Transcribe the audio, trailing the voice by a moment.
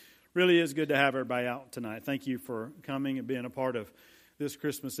Really is good to have everybody out tonight. Thank you for coming and being a part of this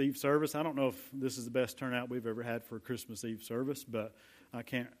Christmas Eve service. I don't know if this is the best turnout we've ever had for a Christmas Eve service, but I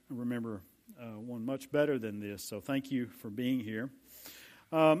can't remember one much better than this. So thank you for being here.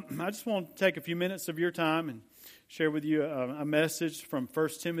 I just want to take a few minutes of your time and share with you a message from 1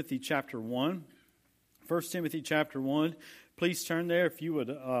 Timothy chapter 1. 1 Timothy chapter 1. Please turn there if you would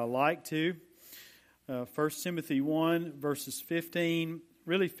like to. 1 Timothy 1 verses 15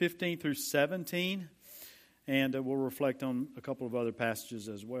 through 17, and we'll reflect on a couple of other passages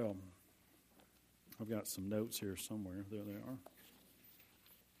as well. I've got some notes here somewhere. There they are.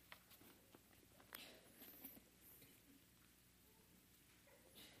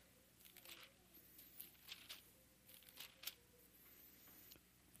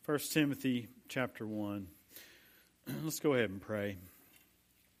 First Timothy chapter 1. Let's go ahead and pray.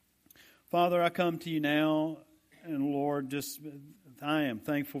 Father, I come to you now, and Lord, I am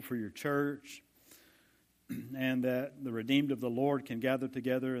thankful for your church and that the redeemed of the Lord can gather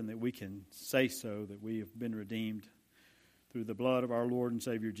together and that we can say so, that we have been redeemed through the blood of our Lord and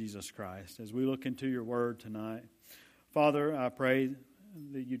Savior Jesus Christ. As we look into your word tonight, Father, I pray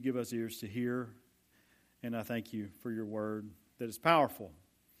that you'd give us ears to hear, and I thank you for your word that is powerful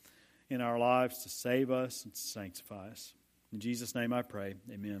in our lives to save us and to sanctify us. In Jesus' name I pray,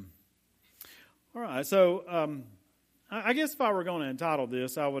 amen. All right, so I guess if I were going to entitle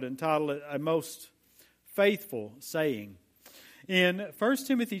this, I would entitle it A Most Faithful Saying. In 1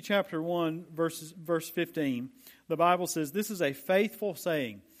 Timothy chapter 1, verse 15, the Bible says, "This is a faithful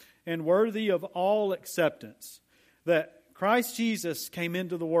saying and worthy of all acceptance, that Christ Jesus came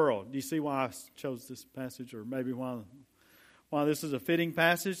into the world." Do you see why I chose this passage, or maybe why this is a fitting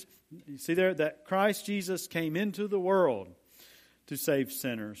passage? You see there that Christ Jesus came into the world to save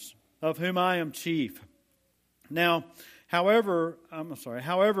sinners, of whom I am chief. Now, however,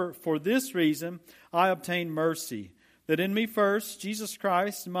 for this reason I obtained mercy, that in me first Jesus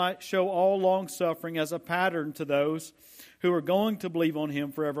Christ might show all long-suffering as a pattern to those who are going to believe on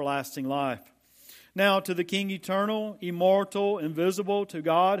him for everlasting life. Now to the King eternal, immortal, invisible, to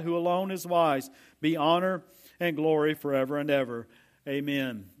God who alone is wise, be honor and glory forever and ever.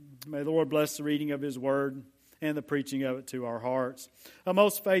 Amen. May the Lord bless the reading of his word and the preaching of it to our hearts. A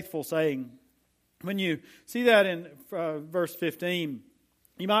most faithful saying. When you see that in verse 15,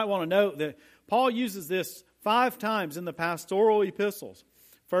 you might want to note that Paul uses this 5 times in the pastoral epistles,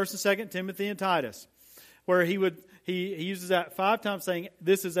 1st and 2nd Timothy and Titus, where he uses that 5 times, saying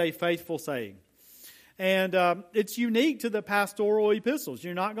this is a faithful saying. And it's unique to the pastoral epistles.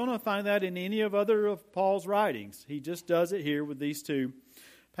 You're not going to find that in any of other of Paul's writings. He just does it here with these 2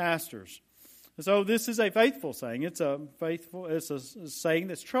 pastors. So this is a faithful saying. It's a saying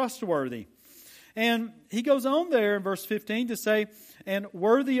that's trustworthy. And he goes on there in verse 15 to say, and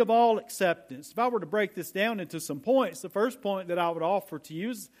worthy of all acceptance. If I were to break this down into some points, the first point that I would offer to you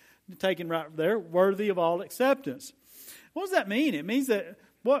is taken right there, worthy of all acceptance. What does that mean? It means that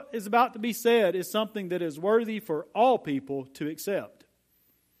what is about to be said is something that is worthy for all people to accept.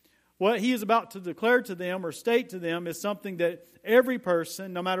 What he is about to declare to them or state to them is something that every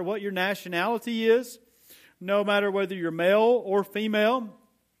person, no matter what your nationality is, no matter whether you're male or female,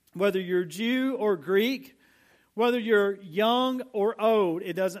 whether you're Jew or Greek, whether you're young or old,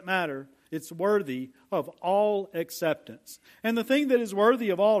 it doesn't matter. It's worthy of all acceptance. And the thing that is worthy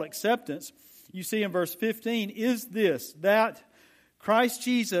of all acceptance, you see in verse 15, is this, that Christ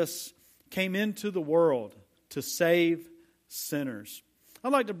Jesus came into the world to save sinners.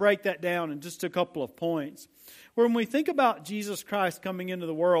 I'd like to break that down in just a couple of points. When we think about Jesus Christ coming into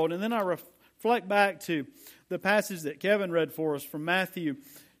the world, and then I reflect back to the passage that Kevin read for us from Matthew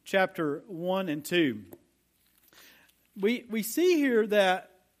chapter 1 and 2. We see here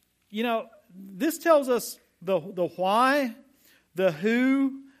that, this tells us the why, the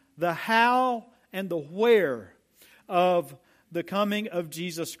who, the how, and the where of the coming of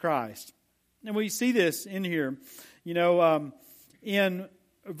Jesus Christ. And we see this in here, in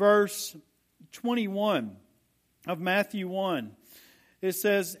verse 21 of Matthew 1. It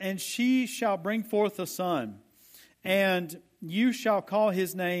says, "And she shall bring forth a son, and you shall call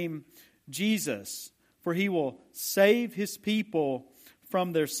his name Jesus, for he will save his people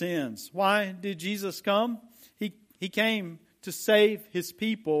from their sins." Why did Jesus come? He came to save his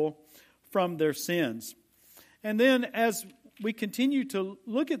people from their sins. And then as we continue to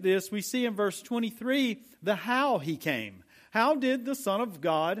look at this, we see in verse 23 the how he came. How did the Son of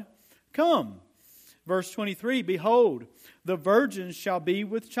God come? Verse 23, "Behold, the virgin shall be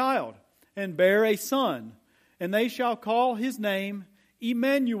with child, and bear a son, and they shall call his name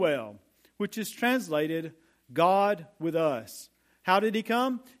Emmanuel," which is translated God with us. How did he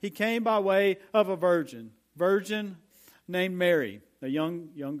come? He came by way of a virgin named Mary, a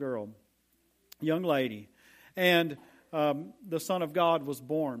young girl, young lady. And the Son of God was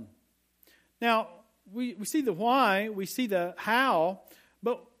born. Now, we see the why, we see the how,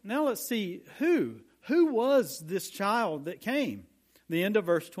 but now let's see who. Who was this child that came? The end of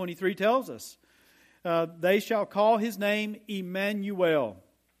verse 23 tells us, they shall call his name Emmanuel,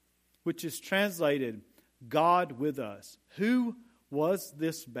 which is translated, God with us. Who was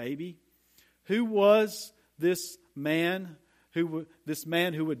this baby? Who was this man who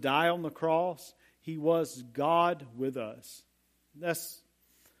would die on the cross? He was God with us. That's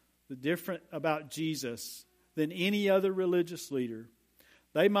the different about Jesus than any other religious leader.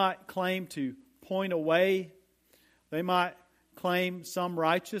 They might claim to point away. They might claim some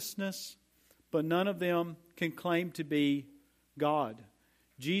righteousness, but none of them can claim to be God.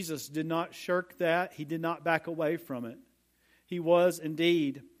 Jesus did not shirk that. He did not back away from it. He was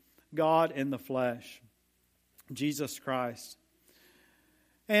indeed God in the flesh, Jesus Christ.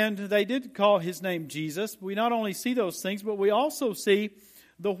 And they did call his name Jesus. We not only see those things, but we also see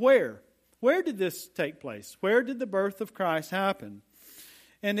the where. Where did this take place? Where did the birth of Christ happen?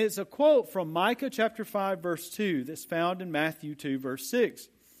 And it's a quote from Micah chapter 5, verse 2 that's found in Matthew 2, verse 6.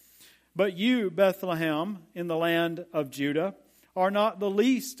 But you, Bethlehem, in the land of Judah, are not the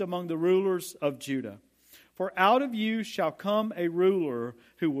least among the rulers of Judah. For out of you shall come a ruler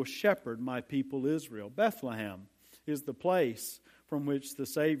who will shepherd my people Israel. Bethlehem is the place from which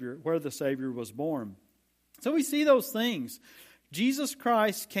where the Savior was born. So we see those things. Jesus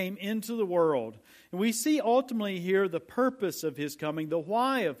Christ came into the world. And we see ultimately here the purpose of his coming, the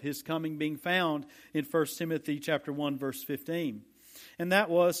why of his coming being found in 1 Timothy chapter 1, verse 15. And that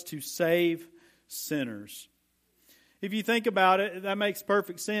was to save sinners. If you think about it, that makes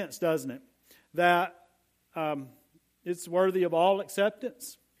perfect sense, doesn't it? That it's worthy of all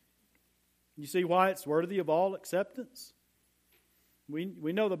acceptance. You see why it's worthy of all acceptance?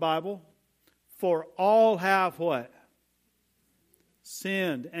 We know the Bible. For all have what?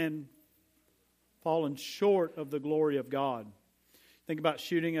 Sinned and fallen short of the glory of God. Think about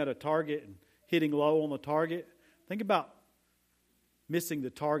shooting at a target and hitting low on the target. Think about missing the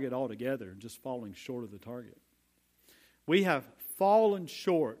target altogether and just falling short of the target. We have fallen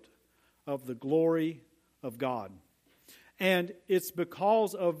short of the glory of God. And it's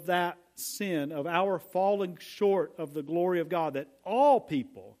because of that sin, of our falling short of the glory of God, that all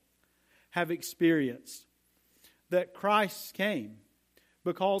people have experienced that Christ came.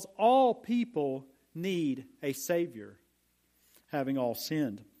 Because all people need a Savior, having all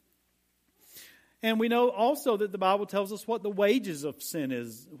sinned. And we know also that the Bible tells us what the wages of sin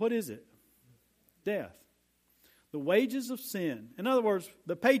is. What is it? Death. The wages of sin. In other words,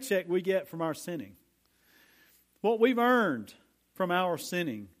 the paycheck we get from our sinning. What we've earned from our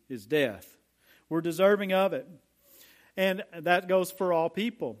sinning is death. We're deserving of it. And that goes for all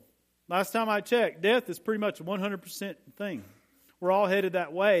people. Last time I checked, death is pretty much a 100% thing. We're all headed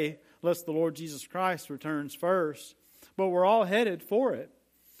that way, unless the Lord Jesus Christ returns first. But we're all headed for it.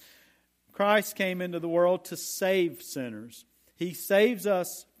 Christ came into the world to save sinners. He saves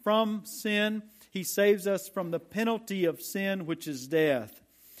us from sin. He saves us from the penalty of sin, which is death.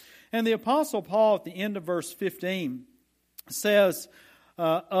 And the Apostle Paul, at the end of verse 15, says,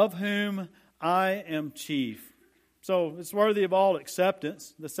 of whom I am chief. So it's worthy of all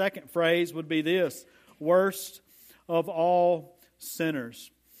acceptance. The second phrase would be this: worst of all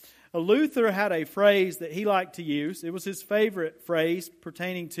sinners. Luther had a phrase that he liked to use. It was his favorite phrase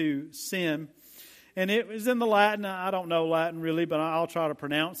pertaining to sin. And it was in the Latin. I don't know Latin really, but I'll try to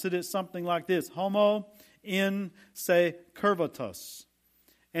pronounce it. It's something like this: homo in se curvatus.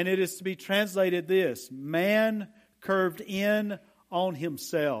 And it is to be translated this: man curved in on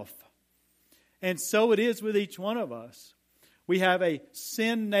himself. And so it is with each one of us. We have a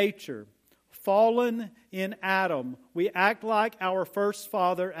sin nature. Fallen in Adam. We act like our first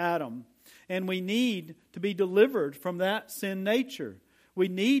father Adam. And we need to be delivered from that sin nature. We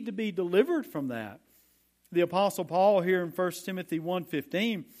need to be delivered from that. The Apostle Paul here in 1 Timothy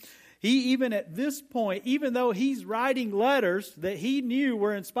 1:15, he even at this point, even though he's writing letters that he knew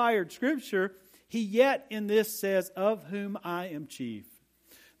were inspired Scripture, he yet in this says, of whom I am chief.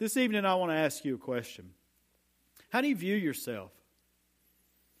 This evening I want to ask you a question. How do you view yourself?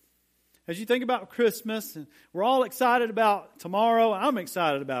 As you think about Christmas, and we're all excited about tomorrow. I'm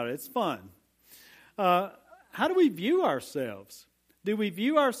excited about it. It's fun. How do we view ourselves? Do we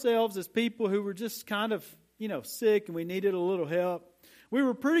view ourselves as people who were just kind of, sick and we needed a little help? We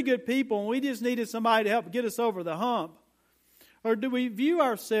were pretty good people and we just needed somebody to help get us over the hump. Or do we view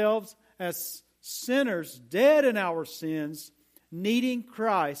ourselves as sinners, dead in our sins, needing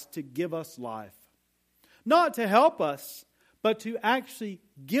Christ to give us life. Not to help us, but to actually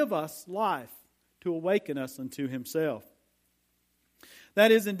give us life, to awaken us unto Himself.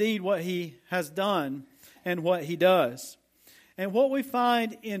 That is indeed what He has done and what He does. And what we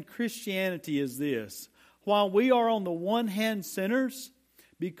find in Christianity is this. While we are on the one hand sinners,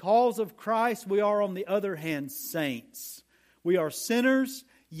 because of Christ, we are on the other hand saints. We are sinners,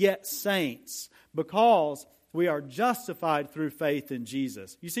 yet saints, because we are justified through faith in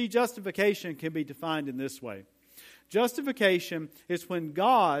Jesus. You see, justification can be defined in this way. Justification is when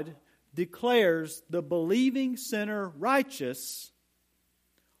God declares the believing sinner righteous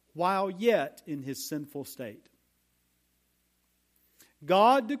while yet in his sinful state.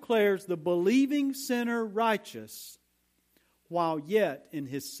 God declares the believing sinner righteous while yet in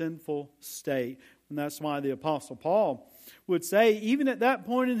his sinful state. And that's why the Apostle Paul would say, even at that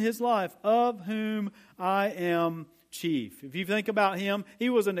point in his life, of whom I am chief. If you think about him, he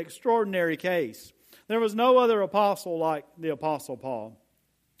was an extraordinary case. There was no other apostle like the Apostle Paul.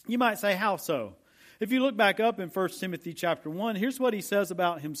 You might say, how so? If you look back up in 1 Timothy chapter 1, here's what he says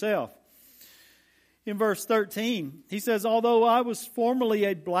about himself. In verse 13, he says, although I was formerly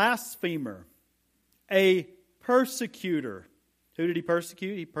a blasphemer, a persecutor. Who did he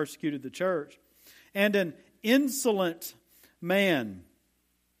persecute? He persecuted the church. And an insolent man.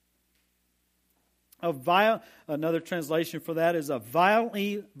 Another translation for that is a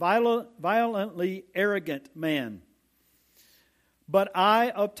violently arrogant man. But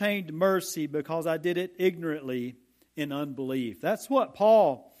I obtained mercy because I did it ignorantly in unbelief. That's what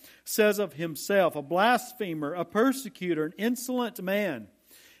Paul says of himself, a blasphemer, a persecutor, an insolent man.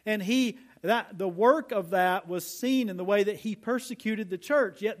 And the work of that was seen in the way that he persecuted the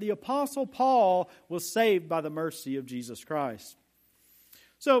church. Yet the Apostle Paul was saved by the mercy of Jesus Christ.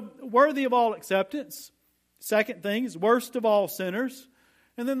 So, worthy of all acceptance. Second thing is worst of all sinners.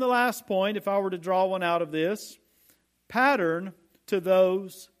 And then the last point, if I were to draw one out of this, pattern to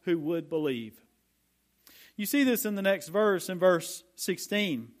those who would believe. You see this in the next verse, in verse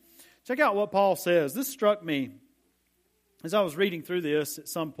 16. Check out what Paul says. This struck me as I was reading through this at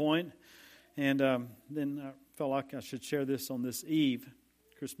some point, and then I felt like I should share this on this Eve,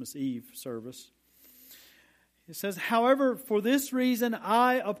 Christmas Eve service. It says, however, for this reason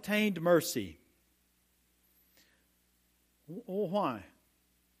I obtained mercy. Why?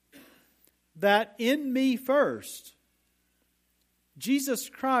 That in me first, Jesus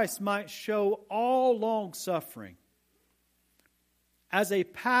Christ might show all long suffering as a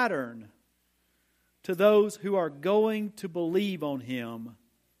pattern to those who are going to believe on Him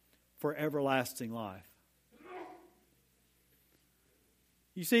for everlasting life.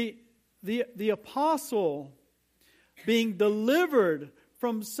 You see, the apostle, being delivered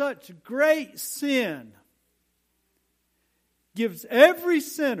from such great sin, gives every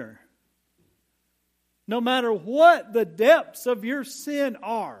sinner, no matter what the depths of your sin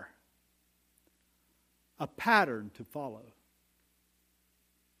are, a pattern to follow.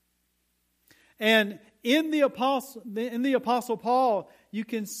 And in the Apostle Paul, you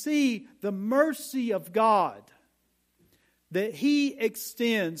can see the mercy of God that He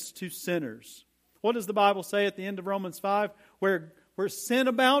extends to sinners. What does the Bible say at the end of Romans 5? Where sin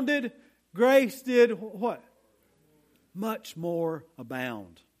abounded, grace did what? Much more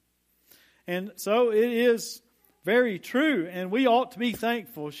abound. And so it is very true, and we ought to be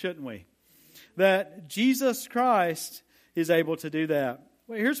thankful, shouldn't we? That Jesus Christ is able to do that.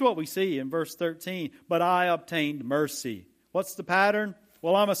 Well, here's what we see in verse 13. But I obtained mercy. What's the pattern?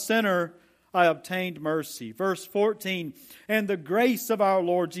 Well, I'm a sinner. I obtained mercy. Verse 14. And the grace of our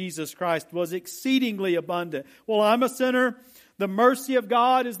Lord Jesus Christ was exceedingly abundant. Well, I'm a sinner. The mercy of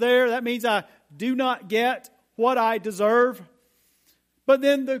God is there. That means I do not get what I deserve. But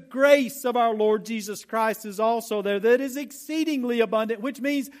then the grace of our Lord Jesus Christ is also there. That is exceedingly abundant, which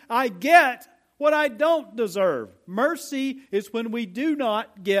means I get what I don't deserve. Mercy is when we do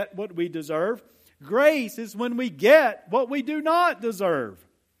not get what we deserve. Grace is when we get what we do not deserve.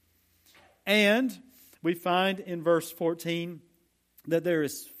 And we find in verse 14 that there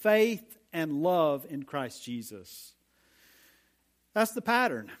is faith and love in Christ Jesus. That's the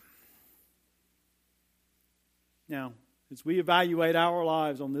pattern. Now, as we evaluate our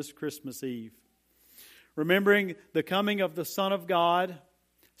lives on this Christmas Eve, remembering the coming of the Son of God,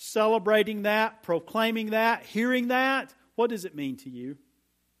 celebrating that, proclaiming that, hearing that, what does it mean to you?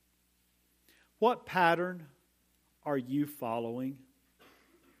 What pattern are you following?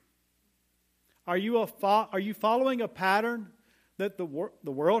 Are you following a pattern that the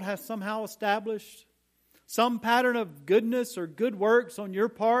world has somehow established? Some pattern of goodness or good works on your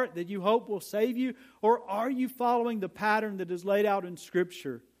part that you hope will save you? Or are you following the pattern that is laid out in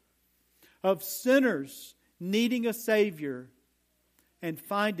Scripture of sinners needing a Savior and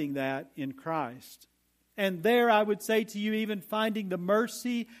finding that in Christ? And there, I would say to you, even finding the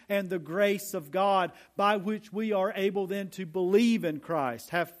mercy and the grace of God by which we are able then to believe in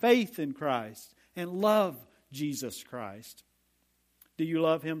Christ, have faith in Christ, and love Jesus Christ. Do you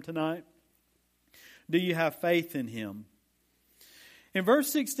love Him tonight? Do you have faith in Him? In verse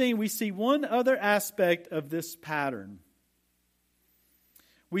 16, we see one other aspect of this pattern.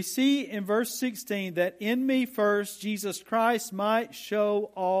 We see in verse 16 that in me first Jesus Christ might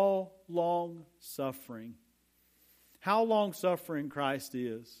show all long suffering. How long suffering Christ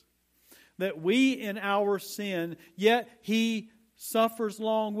is. That we in our sin, yet He suffers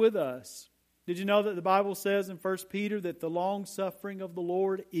long with us. Did you know that the Bible says in 1 Peter that the long suffering of the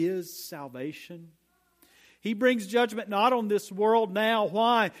Lord is salvation? He brings judgment not on this world now.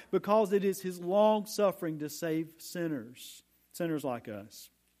 Why? Because it is His long suffering to save sinners like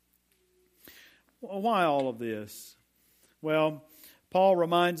us. Why all of this? Well, Paul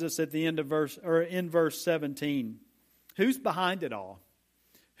reminds us at the end of in verse 17, who's behind it all?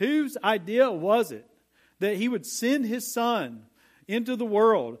 Whose idea was it that He would send His Son into the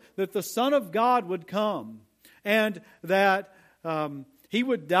world, that the Son of God would come, and that He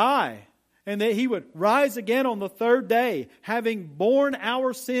would die, and that He would rise again on the third day, having borne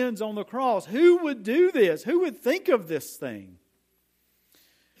our sins on the cross? Who would do this? Who would think of this thing?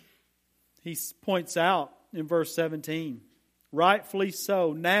 He points out in verse 17, rightfully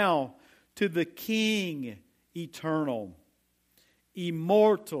so, now to the King eternal,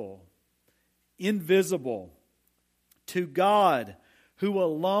 immortal, invisible, to God who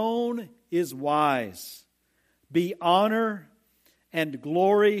alone is wise, be honor and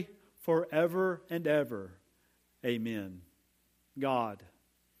glory forever and ever. Amen. God.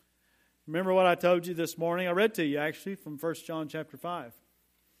 Remember what I told you this morning? I read to you actually from 1 John chapter 5.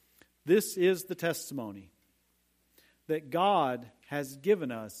 This is the testimony that God has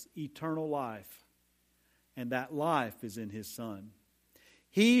given us eternal life, and that life is in His Son.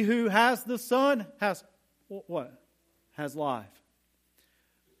 He who has the Son has what? Has life.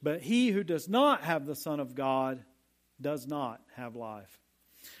 But he who does not have the Son of God does not have life.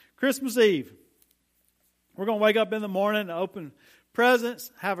 Christmas Eve. We're going to wake up in the morning and open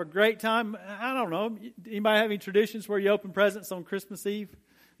presents, have a great time. I don't know. Anybody have any traditions where you open presents on Christmas Eve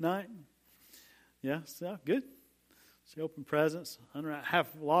night? Yeah, so good. So you open presents, have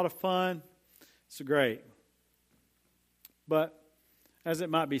a lot of fun. It's great. But as it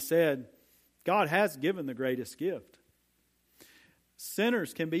might be said, God has given the greatest gift.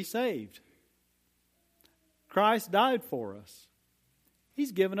 Sinners can be saved. Christ died for us.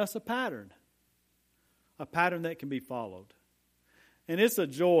 He's given us a pattern that can be followed. And it's a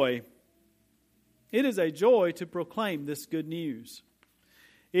joy. It is a joy to proclaim this good news.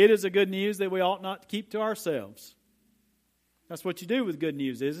 It is a good news that we ought not keep to ourselves. That's what you do with good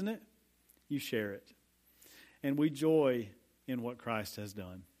news, isn't it? You share it. And we joy in what Christ has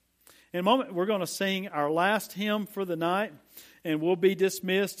done. In a moment, we're going to sing our last hymn for the night, and we'll be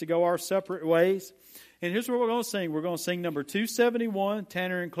dismissed to go our separate ways. And here's what we're going to sing. We're going to sing number 271.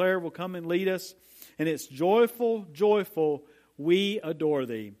 Tanner and Claire will come and lead us. And it's Joyful, Joyful, We Adore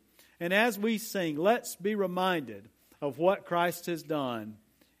Thee. And as we sing, let's be reminded of what Christ has done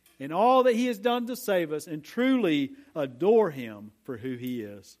and all that He has done to save us, and truly adore Him for who He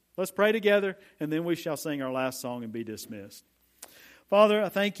is. Let's pray together, and then we shall sing our last song and be dismissed. Father, I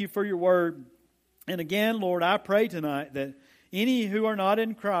thank You for Your word. And again, Lord, I pray tonight that any who are not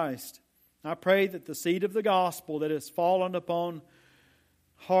in Christ, I pray that the seed of the gospel that has fallen upon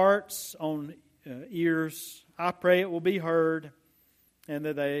hearts, on ears, I pray it will be heard and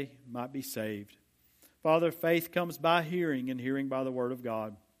that they might be saved. Father, faith comes by hearing, and hearing by the word of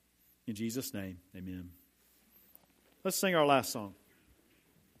God. In Jesus' name, amen. Let's sing our last song.